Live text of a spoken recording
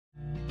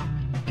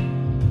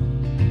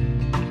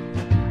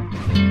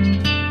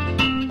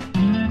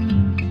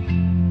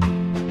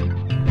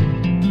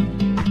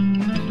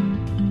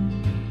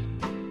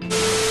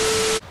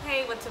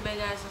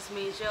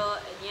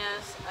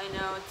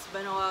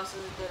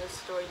also did a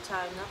story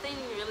time. Nothing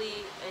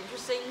really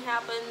interesting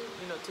happened,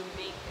 to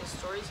make a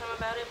story time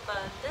about it.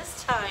 But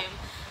this time,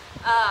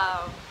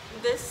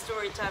 this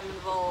story time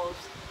involves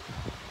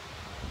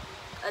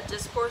a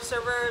Discord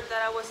server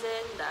that I was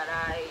in that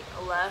I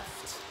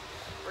left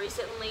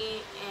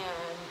recently,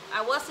 and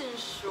I wasn't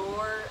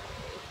sure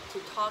to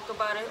talk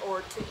about it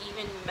or to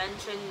even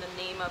mention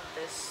the name of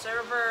this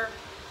server.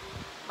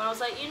 But I was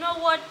like, you know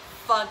what?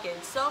 Fuck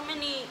it. So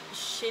many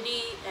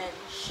shitty and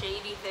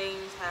shady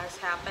things has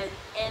happened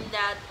in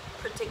that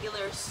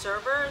particular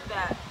server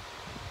that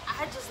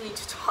I just need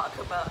to talk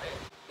about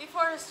it.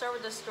 Before I start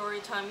with the story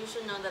time, you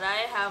should know that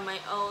I have my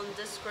own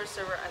Discord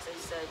server, as I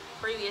said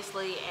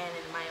previously and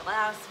in my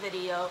last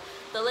video.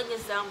 The link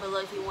is down below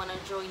if you want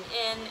to join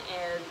in,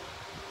 and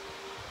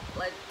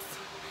let's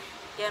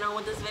get on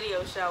with this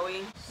video, shall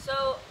we?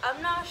 So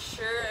I'm not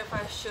sure if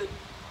I should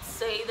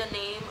say the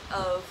name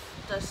of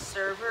the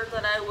server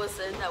that I was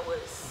in. That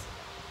was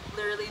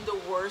literally the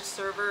worst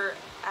server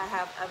I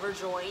have ever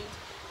joined,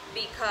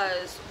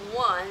 because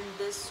one,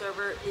 this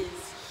server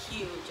is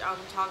huge. I'm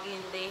talking,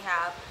 they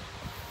have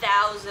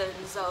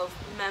thousands of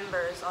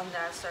members on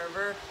that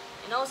server,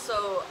 and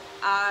also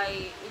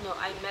I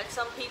met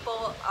some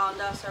people on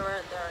that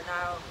server that are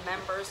now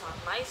members on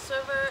my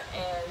server,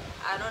 and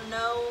I don't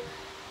know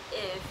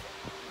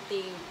if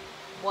they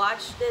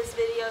watch this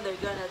video, they're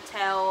gonna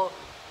tell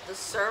the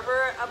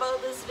server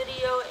about this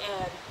video,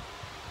 and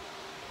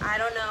I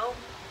don't know,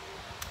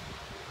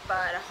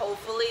 but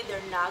hopefully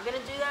they're not gonna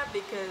do that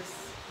because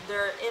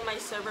they're in my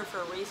server for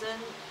a reason,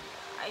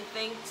 I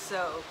think.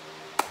 So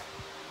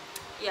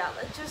yeah,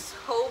 let's just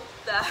hope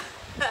that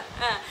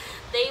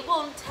they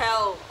won't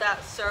tell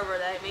that server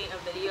that I made a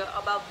video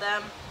about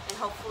them, and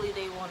hopefully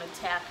they won't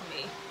attack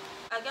me.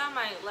 I got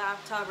my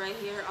laptop right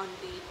here on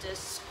the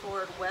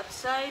Discord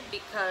website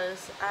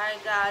because I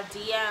got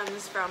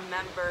DMs from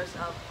members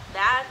of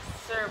that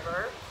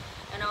server,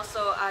 and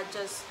also I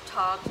just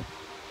talked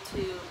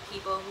to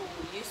people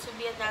who used to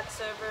be in that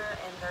server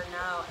and they're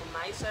now in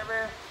my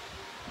server.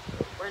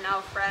 We're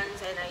now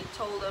friends, and I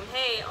told them,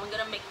 hey, I'm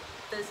gonna make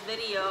this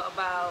video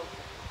about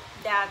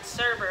that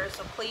server,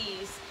 so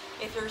please,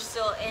 if you're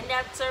still in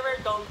that server,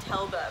 don't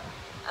tell them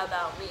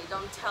about me.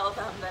 Don't tell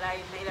them that I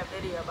made a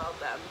video about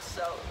them.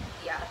 So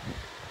yeah,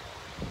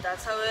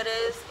 that's how it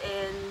is.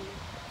 And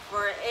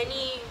for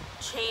any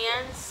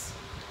chance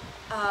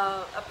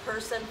a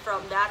person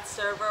from that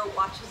server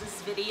watches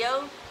this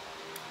video,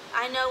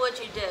 I know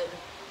what you did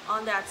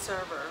on that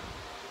server.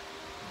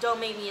 Don't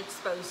make me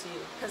expose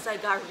you, because I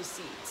got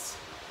receipts.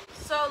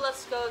 So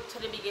let's go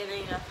to the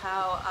beginning of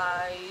how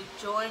I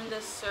joined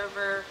this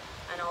server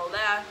and all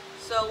that.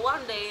 So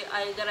one day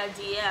I got a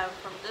DM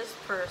from this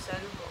person,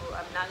 who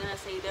I'm not gonna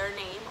say their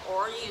name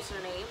or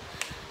username.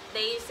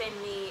 They sent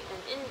me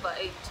an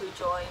invite to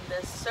join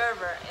this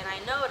server, and I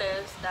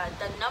noticed that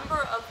the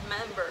number of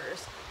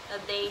members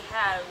that they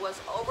had was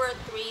over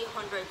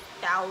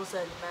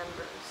 300,000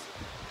 members.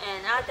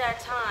 And at that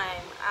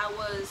time, I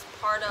was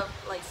part of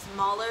like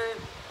smaller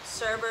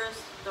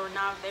servers that were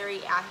not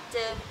very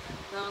active.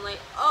 And I'm like,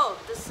 oh,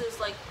 this is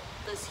like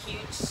this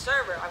huge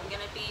server. I'm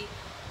gonna be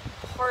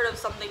part of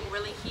something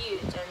really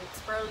huge, and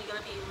it's probably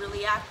gonna be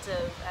really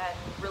active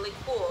and really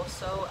cool.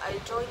 So I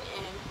joined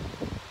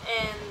in,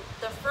 and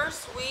the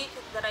first week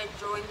that I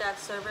joined that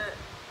server,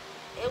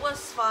 it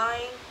was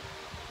fine.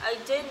 I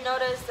did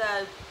notice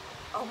that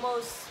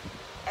almost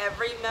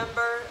every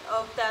member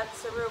of that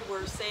server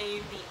were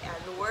saying the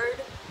N-word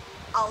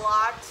a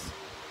lot,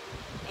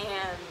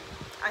 and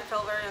I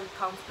felt very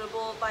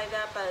uncomfortable by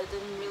that, but I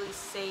didn't really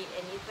say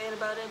anything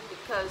about it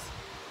because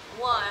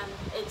one,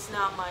 it's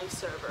not my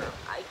server.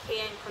 I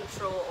can't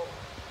control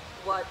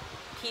what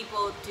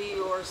people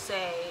do or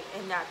say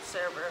in that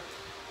server.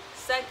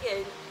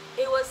 Second,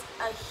 it was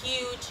a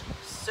huge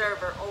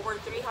server, over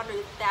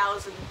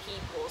 300,000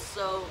 people.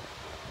 So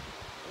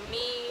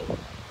me,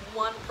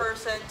 one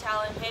person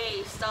telling,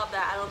 hey, stop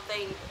that, I don't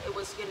think it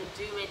was gonna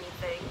do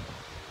anything.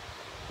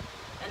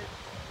 And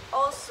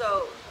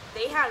also,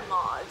 they had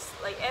mods.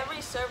 Like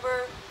every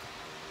server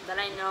that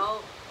I know,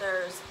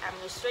 there's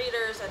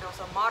administrators and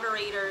also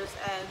moderators,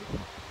 and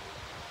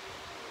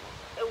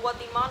what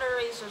the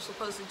moderators are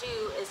supposed to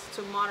do is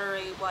to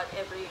moderate what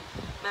every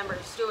member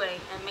is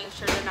doing and make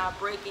sure they're not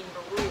breaking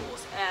the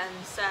rules. And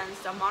since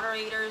the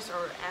moderators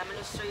or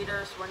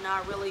administrators were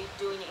not really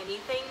doing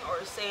anything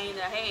or saying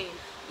that, hey,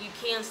 you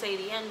can't say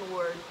the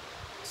N-word,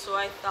 so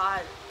I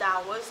thought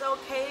that was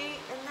okay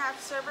in that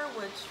server,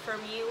 which for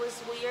me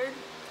was weird.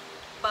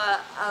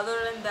 But other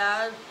than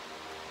that,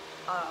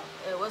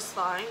 it was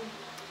fine.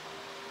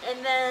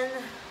 And then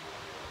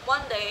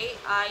one day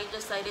I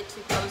decided to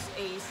post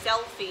a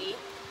selfie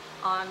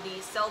on the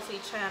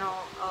selfie channel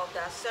of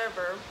that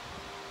server,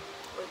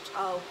 which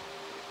I'll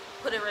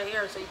put it right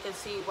here so you can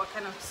see what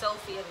kind of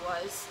selfie it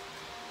was.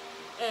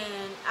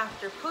 And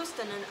after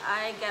posting it,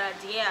 I got a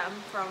DM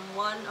from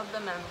one of the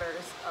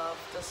members of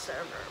the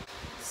server.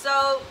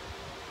 So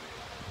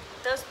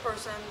this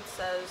person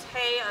says,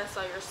 hey, I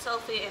saw your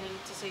selfie and I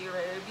need to say you're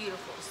very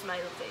beautiful,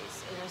 smiley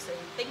face. And I say,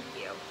 thank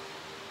you.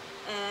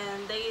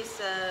 and they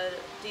said,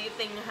 do you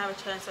think you have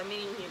a chance of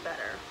meeting you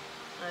better?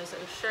 And I said,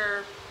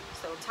 sure.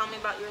 So tell me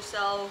about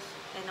yourself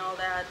and all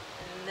that.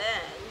 And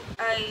then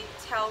I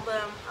tell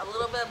them a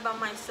little bit about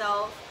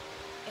myself.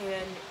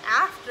 And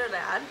after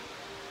that,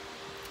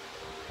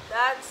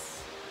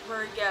 that's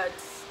where it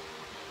gets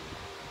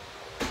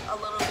a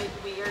little bit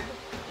weird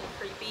and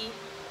creepy.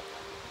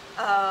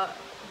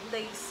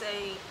 They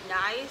say,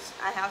 nice,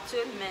 I have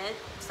to admit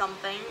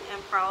something,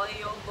 and probably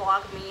you'll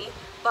block me,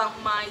 but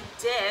my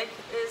dick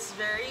is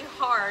very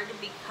hard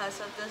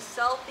because of the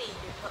selfie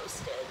you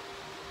posted.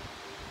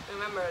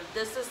 Remember,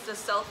 this is the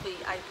selfie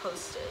I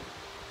posted.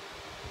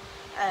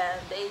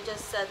 And they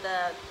just said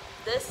that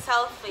this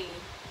selfie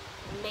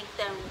make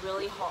them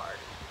really hard.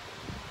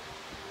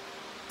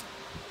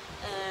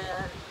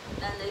 And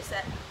then they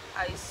said,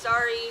 I'm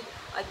sorry,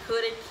 I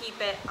couldn't keep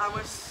it. I'm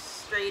a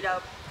straight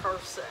up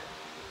person.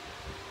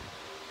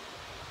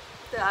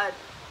 That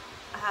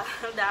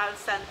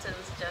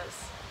sentence just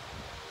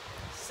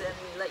sent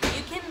me. Like,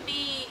 you can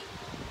be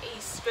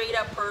a straight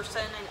up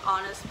person, an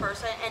honest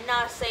person, and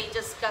not say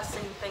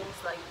disgusting things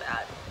like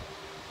that.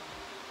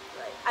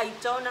 Like, I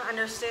don't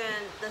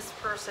understand this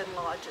person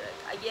logic.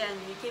 Again,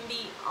 you can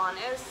be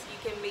honest,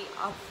 you can be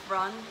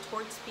upfront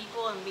towards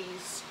people and be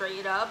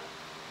straight up,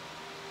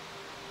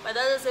 but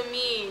that doesn't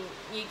mean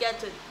you get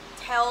to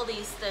tell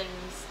these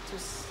things to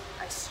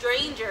a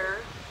stranger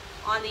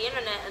on the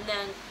internet and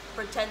then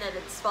pretend that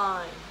it's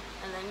fine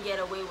and then get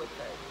away with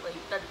it. Like,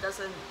 that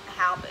doesn't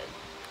happen.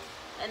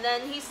 And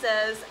then he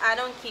says, I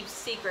don't keep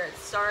secrets.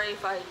 Sorry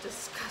if I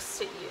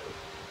disgusted you.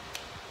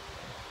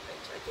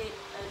 Which,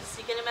 as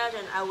you can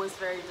imagine, I was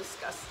very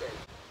disgusted.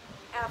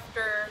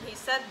 After he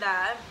said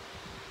that,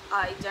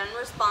 I didn't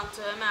respond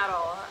to him at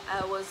all.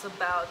 I was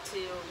about to,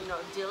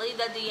 delete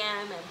the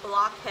DM and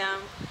block him.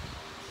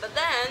 But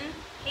then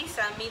he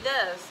sent me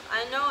this.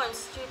 I know I'm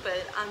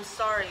stupid. I'm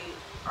sorry.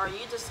 Are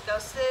you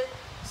disgusted?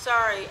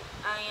 Sorry,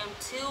 I am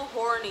too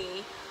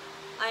horny.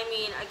 I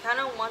mean, I kind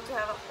of want to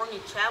have a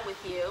horny chat with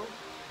you.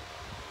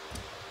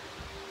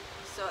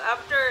 So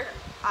after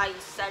I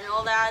said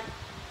all that,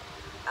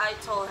 I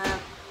told him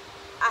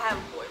I have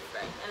a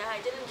boyfriend. And I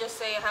didn't just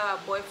say I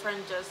have a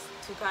boyfriend just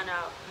to kind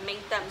of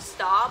make them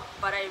stop,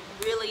 but I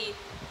really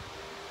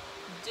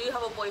do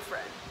have a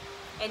boyfriend.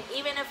 And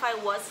even if I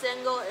was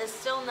single, it's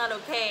still not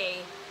okay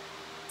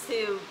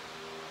to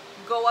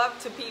go up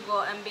to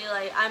people and be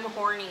like, I'm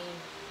horny.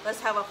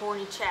 Let's have a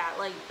horny chat.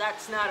 Like,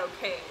 that's not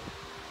okay.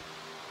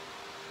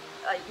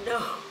 Like,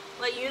 no.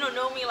 Like, you don't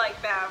know me like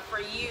that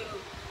for you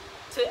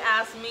to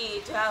ask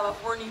me to have a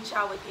horny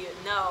chat with you.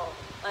 No.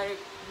 Like,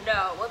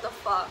 no. What the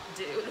fuck,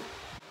 dude?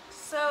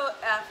 So,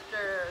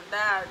 after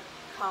that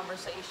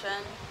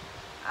conversation,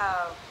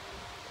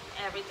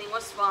 everything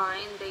was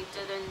fine. They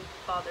didn't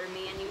bother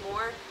me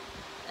anymore.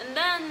 And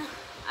then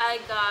I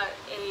got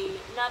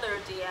another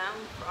DM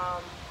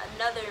from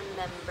another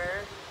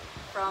member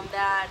from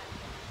that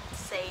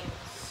same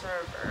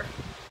server.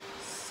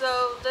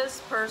 So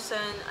this person,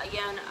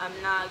 again, I'm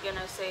not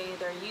gonna say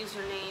their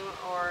username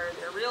or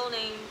their real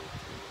name,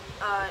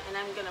 and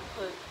I'm gonna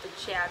put the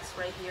chats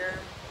right here,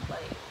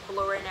 like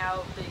blurring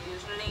out the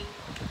username.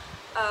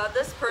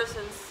 This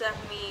person sent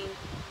me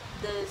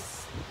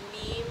this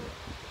meme,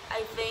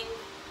 I think.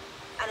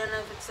 I don't know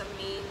if it's a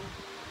meme.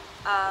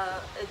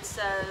 It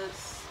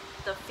says,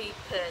 the feet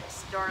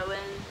pits,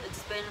 darling.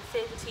 It's been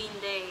 15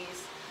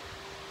 days.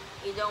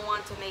 You don't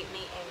want to make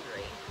me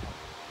angry.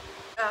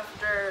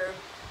 After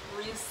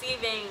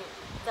receiving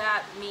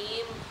that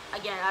meme,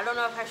 again, I don't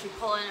know if I should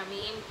call it a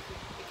meme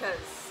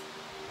because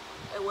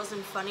it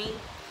wasn't funny.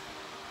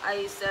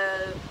 I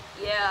said,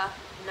 yeah,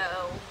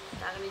 no,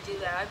 not gonna do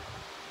that.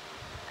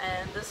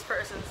 And this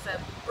person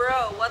said,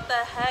 bro, what the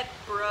heck,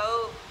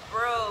 bro?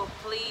 Bro,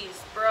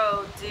 please,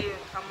 bro, dude,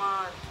 come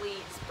on,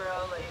 please,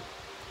 bro. Like,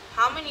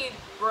 how many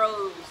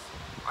bros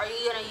are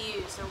you gonna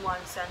use in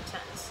one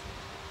sentence?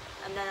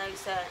 And then I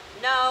said,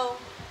 no.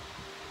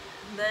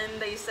 Then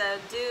they said,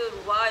 dude,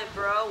 why,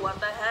 bro? What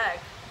the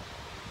heck?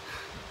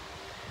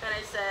 And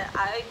I said,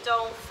 I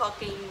don't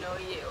fucking know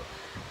you.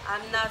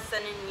 I'm not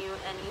sending you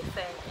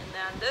anything. And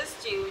then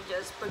this dude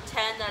just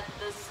pretend that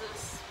this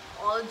is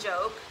all a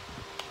joke.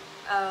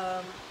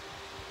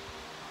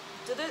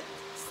 To this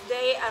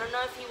day, I don't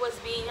know if he was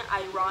being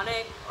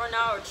ironic or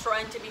not, or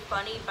trying to be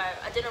funny, but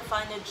I didn't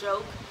find a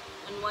joke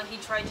in what he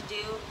tried to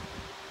do.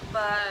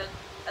 But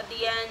at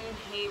the end,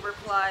 he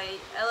replied,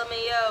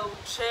 LMAO,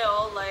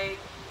 chill, like,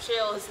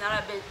 chill, it's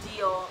not a big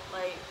deal.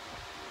 Like,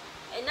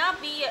 it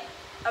not be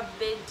a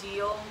big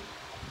deal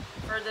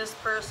for this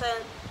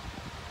person,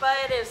 but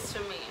it is to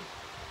me.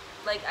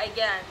 Like,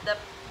 again, the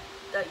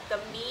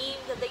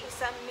meme that they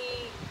sent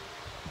me,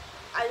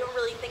 I don't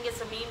really think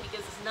it's a meme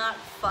because it's not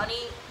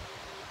funny.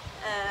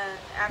 And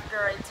after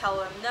I tell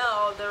them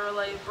no, they're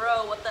like,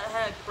 bro, what the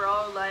heck,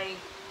 bro?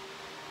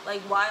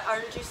 Like why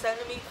aren't you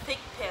sending me thick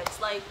pics?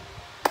 Like,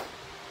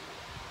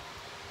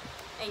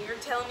 and you're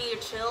telling me to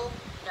chill?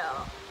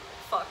 No,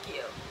 fuck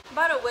you.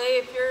 By the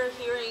way, if you're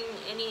hearing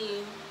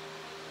any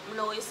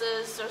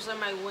noises, there's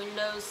my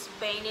windows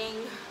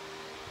banging.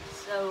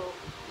 So So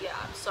yeah,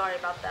 I'm sorry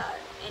about that.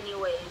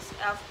 Anyways,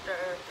 after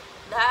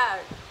that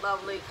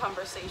lovely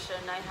conversation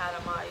I had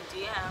on my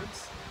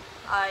DMs,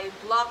 I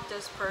blocked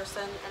this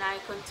person and I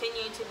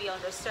continued to be on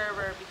the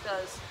server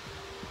because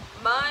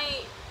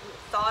my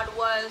thought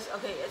was,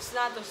 okay, it's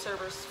not the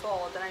server's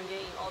fault that I'm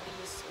getting all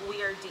these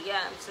weird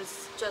DMs,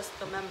 it's just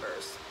the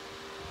members.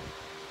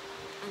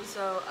 And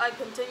so I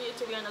continued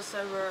to be on the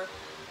server.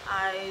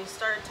 I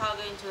started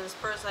talking to this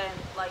person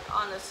like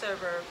on the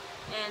server,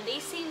 and they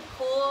seemed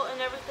cool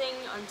and everything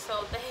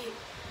until they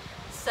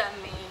sent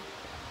me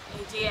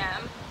a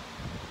DM,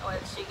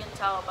 which you can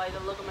tell by the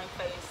look on my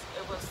face,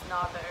 it was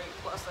not very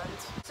pleasant.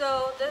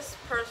 So this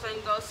person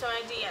goes to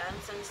my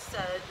DMs and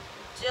said,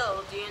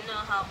 Jill, do you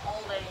know how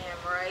old I am,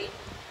 right?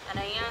 And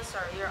I answer,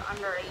 you're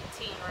under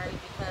 18, right?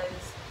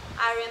 Because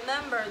I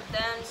remember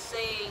them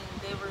saying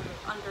they were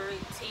under 18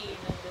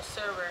 in the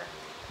server,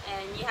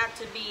 and you have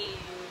to be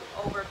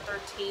over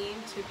 13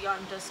 to be on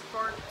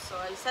Discord. So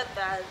I said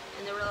that,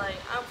 and they were like,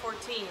 I'm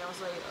 14. I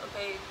was like,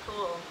 okay,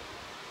 cool.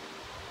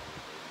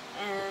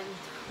 And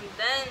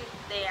then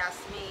they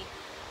asked me,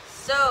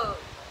 so,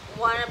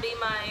 wanna be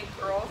my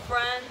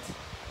girlfriend?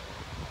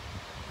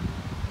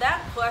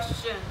 That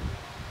question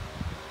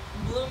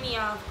blew me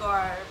off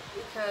guard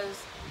because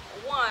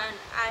one,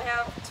 I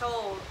have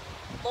told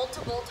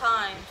multiple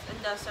times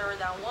in the server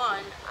that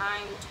one,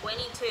 I'm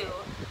 22,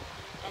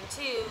 and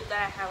two,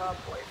 that I have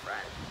a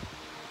boyfriend.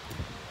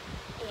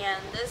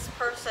 And this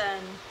person,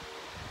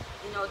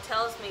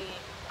 tells me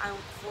I'm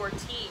 14,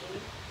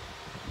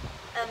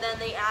 and then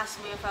they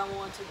ask me if I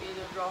want to be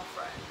their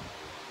girlfriend.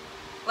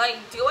 Like,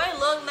 do I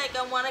look like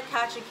I want to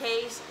catch a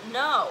case?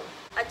 No.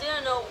 I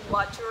didn't know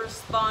what to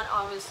respond,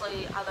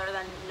 obviously, other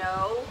than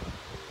no.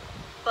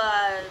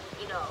 But,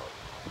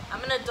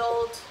 I'm an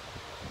adult.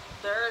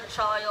 They're a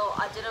child.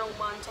 I didn't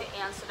want to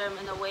answer them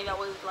in a way that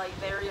was, like,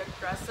 very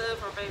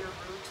aggressive or very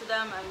rude to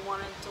them. I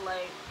wanted to,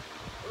 like,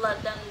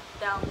 let them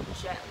down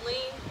gently,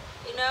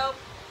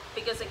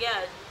 Because,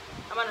 again,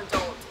 I'm an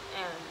adult,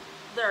 and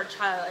they're a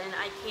child, and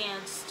I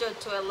can't stood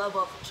to a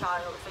level of a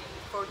child,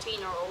 a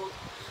 14-year-old.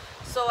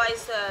 So I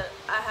said,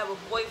 I have a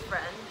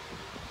boyfriend,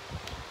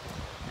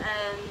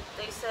 and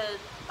they said,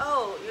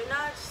 oh, you're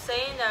not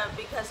saying that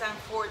because I'm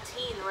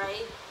 14,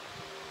 right?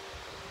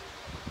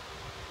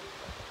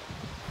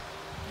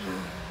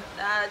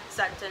 That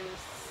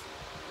sentence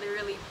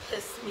really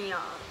pissed me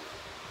off.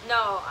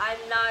 No,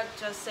 I'm not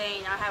just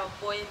saying I have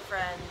a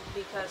boyfriend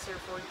because you're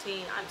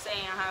 14. I'm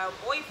saying I have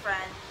a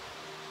boyfriend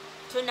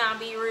to not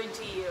be rude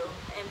to you,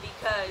 and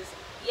because,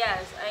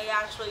 yes, I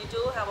actually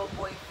do have a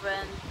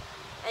boyfriend,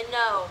 and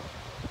no,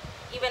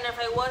 even if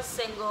I was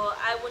single,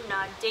 I would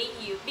not date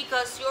you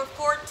because you're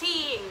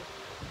 14,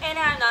 and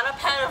I'm not a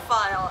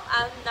pedophile,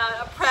 I'm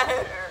not a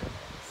predator,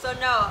 so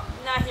no,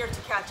 I'm not here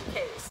to catch a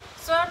case.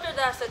 So after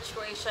that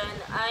situation,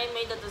 I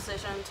made the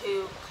decision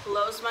to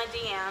close my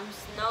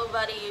DMs.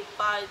 Nobody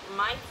but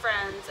my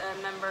friends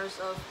and members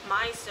of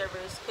my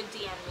servers could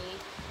DM me,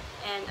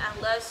 and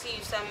unless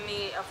you send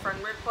me a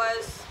friend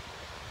request,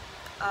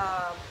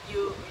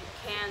 you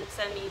can't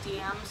send me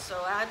DMs.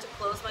 So I had to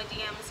close my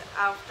DMs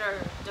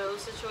after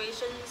those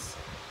situations.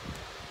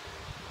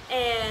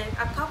 And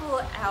a couple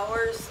of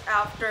hours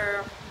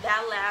after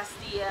that last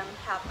DM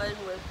happened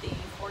with the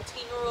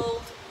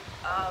 14-year-old,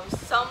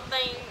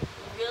 something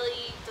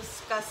really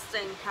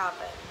disgusting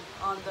happened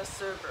on the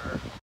server.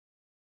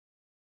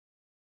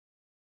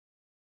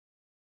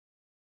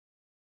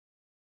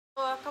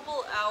 So a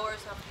couple hours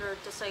after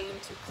deciding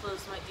to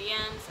close my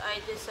DMs,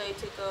 I decided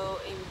to go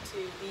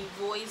into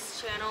the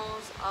voice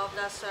channels of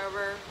that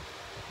server,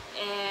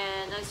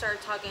 and I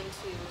started talking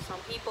to some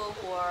people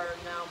who are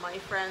now my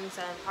friends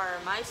and part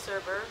of my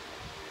server.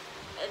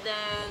 And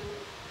then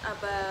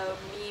about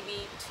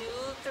maybe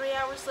 2-3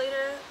 hours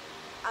later,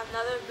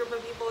 another group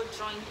of people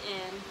joined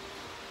in,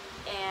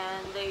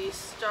 and they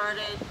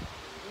started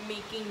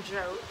making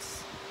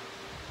jokes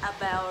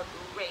about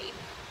rape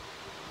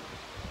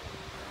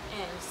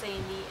and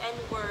saying the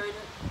N-word,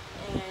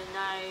 and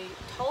I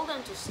told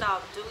them to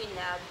stop doing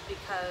that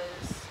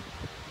because,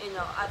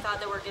 I thought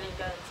they were going to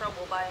get in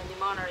trouble by the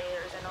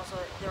moderators, and also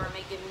they were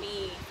making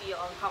me feel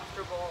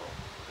uncomfortable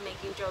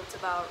making jokes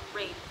about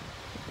rape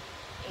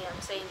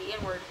and saying the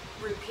N-word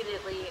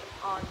repeatedly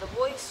on the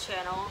voice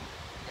channel.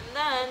 And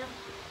then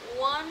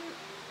one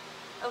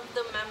of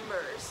the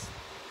members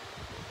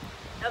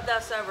of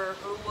that server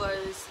who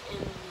was in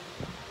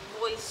the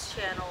voice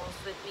channels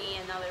with me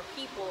and other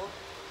people,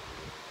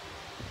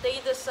 they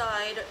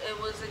decided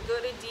it was a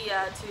good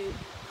idea to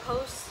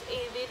post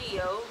a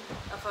video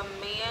of a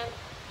man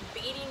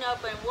beating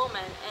up a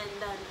woman and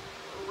then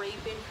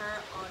raping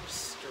her on the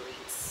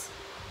streets.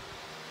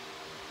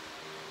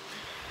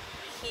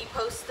 He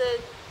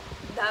posted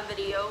that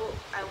video.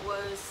 I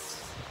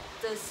was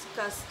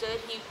disgusted.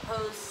 He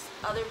posts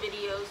other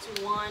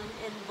videos, one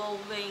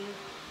involving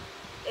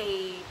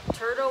a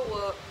turtle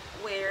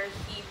where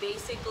he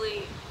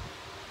basically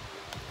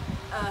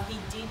he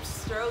deep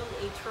throated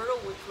a turtle,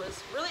 which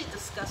was really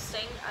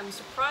disgusting. I'm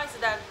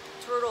surprised that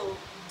turtle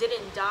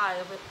didn't die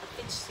of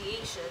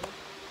asphyxiation.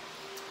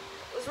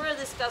 It was really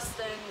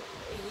disgusting.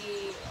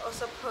 He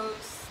also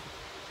posts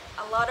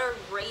a lot of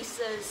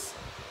racist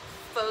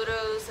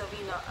photos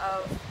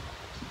of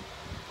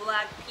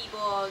black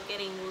people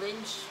getting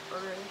lynched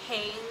or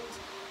hanged,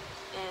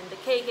 and the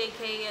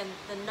KKK and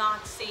the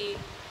Nazi.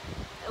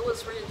 It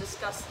was really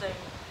disgusting,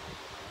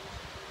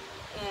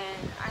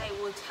 and I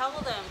would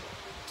tell them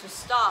to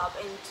stop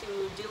and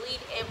to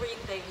delete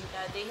everything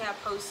that they have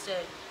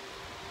posted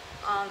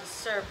on the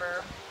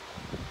server.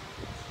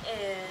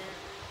 And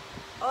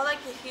all I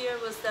could hear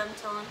was them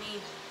telling me,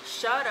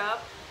 shut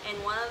up,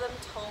 and one of them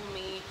told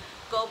me,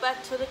 go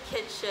back to the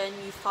kitchen,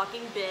 you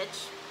fucking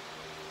bitch,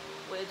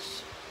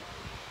 which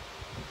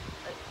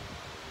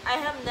I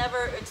have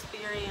never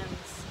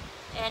experienced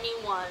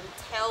anyone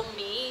tell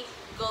me,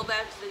 go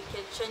back to the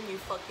kitchen, you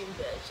fucking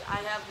bitch.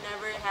 I have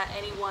never had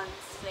anyone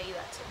say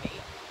that to me.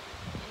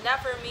 And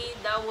that for me,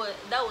 that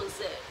was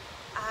it.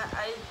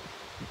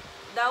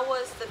 That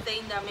was the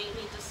thing that made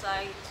me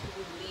decide to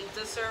leave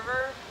the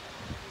server,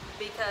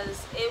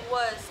 because it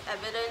was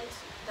evident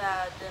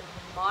that the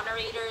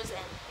moderators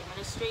and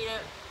administrator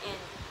and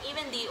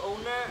even the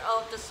owner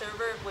of the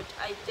server, which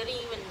I didn't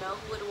even know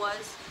who it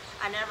was,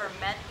 I never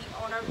met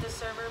the owner of the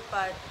server,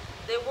 but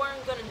they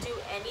weren't gonna do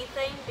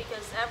anything,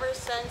 because ever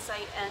since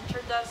I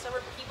entered that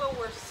server, people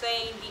were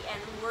saying the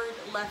N-word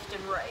left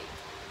and right.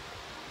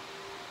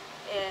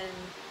 And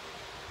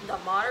the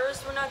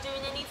modders were not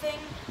doing anything,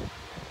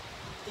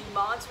 the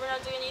mods were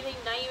not doing anything,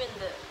 not even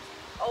the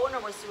owner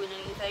was doing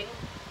anything.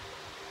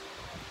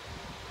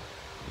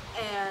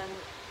 And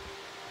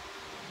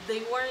they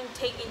weren't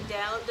taking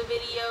down the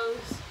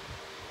videos,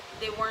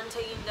 they weren't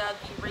taking down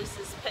the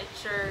racist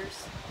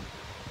pictures,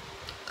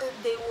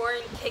 they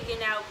weren't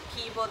kicking out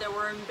people, they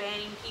weren't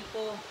banning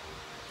people.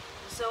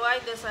 So I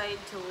decided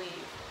to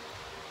leave.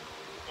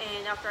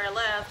 And after I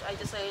left, I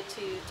decided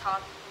to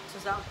talk to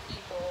some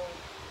people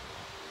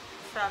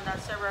from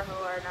that server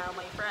who are now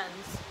my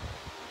friends.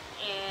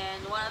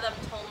 And one of them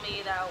told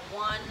me that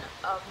one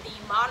of the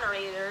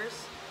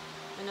moderators,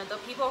 the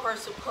people who are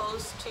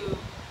supposed to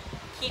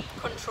keep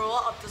control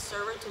of the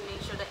server to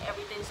make sure that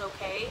everything's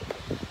okay,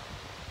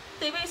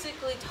 they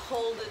basically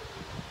told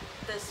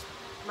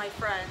my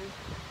friend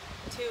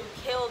to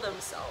kill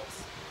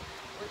themselves,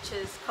 which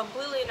is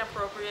completely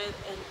inappropriate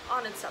and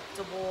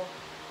unacceptable,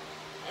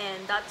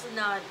 and that's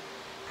not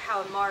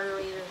how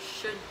moderators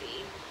should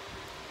be,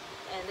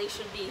 and they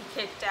should be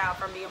kicked out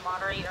from being a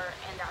moderator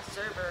in that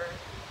server.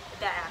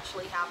 That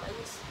actually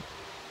happens.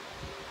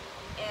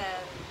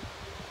 And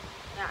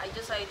yeah, I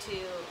decided to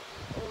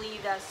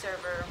leave that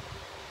server,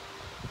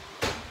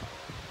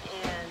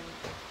 and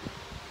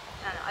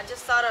I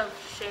just thought of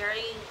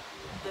sharing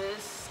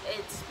this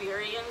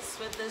experience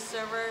with this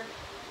server,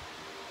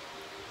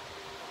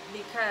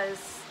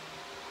 because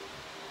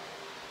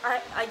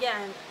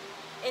again,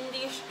 in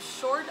the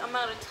short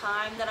amount of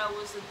time that I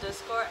was in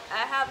Discord,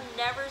 I have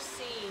never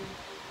seen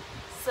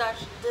such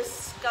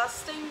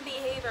disgusting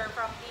behavior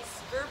from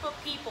this group of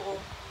people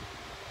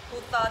who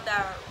thought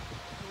that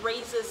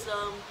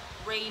racism,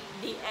 rape,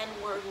 the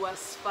N-word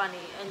was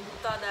funny, and who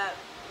thought that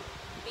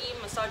being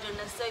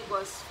misogynistic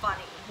was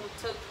funny, who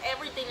took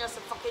everything as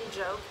a fucking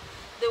joke.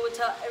 They would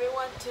tell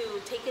everyone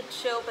to take a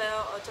chill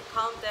pill or to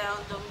calm down,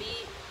 don't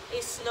be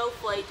a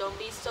snowflake, don't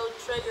be so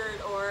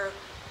triggered or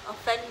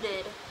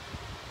offended.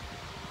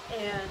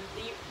 And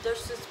they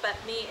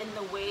disrespect me in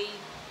the way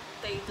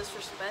they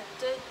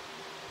disrespected.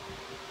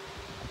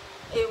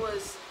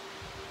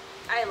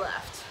 I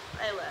left.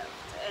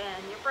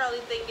 And you're probably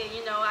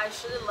thinking, I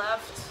should have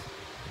left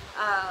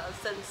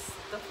since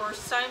the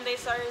first time they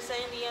started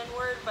saying the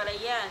N-word, but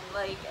again,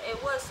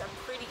 it was a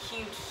pretty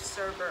huge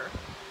server.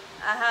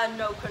 I had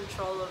no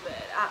control of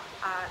it.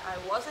 I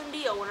wasn't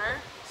the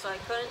owner, so I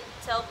couldn't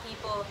tell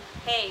people,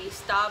 hey,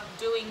 stop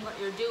doing what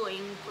you're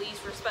doing, please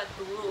respect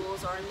the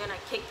rules, or I'm gonna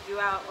kick you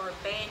out or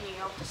ban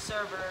you off the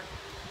server.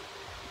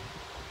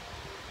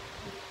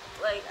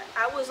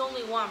 I was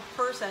only one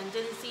person,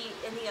 didn't see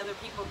any other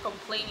people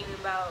complaining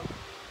about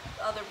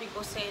other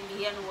people saying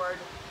the N-word.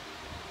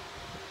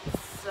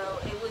 So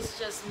it was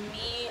just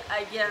me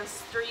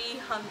against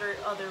 300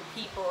 other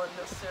people in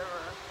the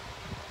server.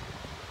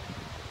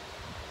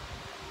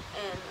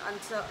 And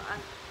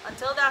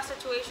until that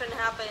situation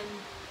happened,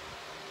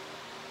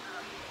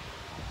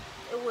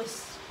 that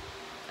was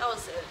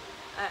it.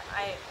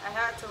 I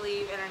had to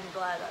leave, and I'm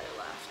glad I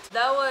left.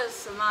 That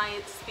was my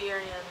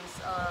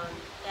experience on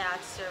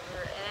that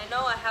server, and I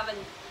know I haven't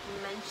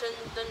mentioned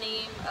the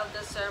name of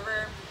the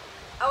server.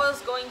 I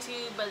was going to,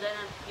 but then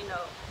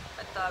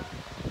I thought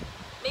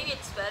maybe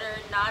it's better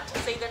not to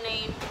say the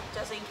name,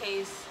 just in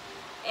case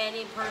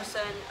any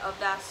person of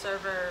that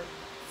server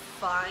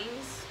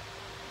finds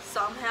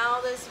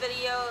somehow this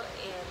video,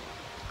 and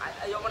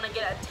I don't want to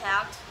get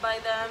attacked by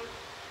them.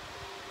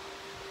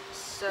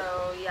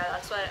 So yeah,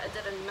 that's why I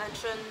didn't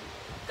mention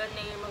the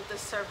name of the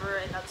server,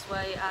 and that's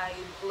why I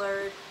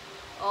blurred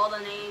all the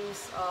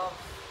names of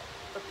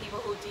the people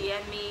who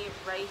DM me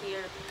right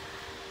here,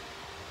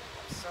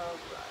 so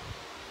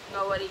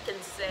nobody can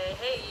say,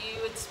 hey,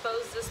 you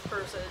exposed this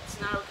person, it's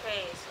not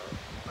okay. So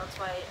that's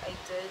why I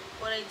did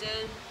what I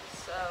did.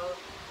 So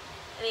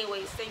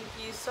anyways, thank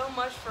you so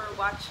much for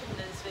watching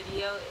this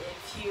video.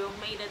 If you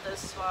made it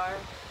this far,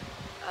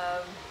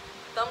 um,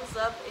 thumbs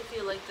up if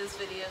you like this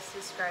video,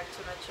 subscribe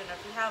to my channel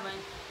if you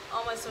haven't.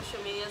 All my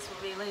social medias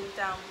will be linked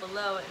down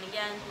below, and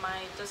again,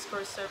 my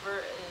Discord server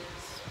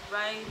is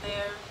right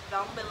there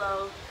down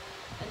below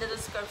in the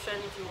description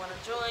if you want to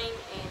join,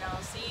 and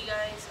I'll see you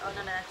guys on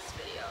the next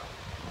video.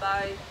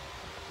 Bye.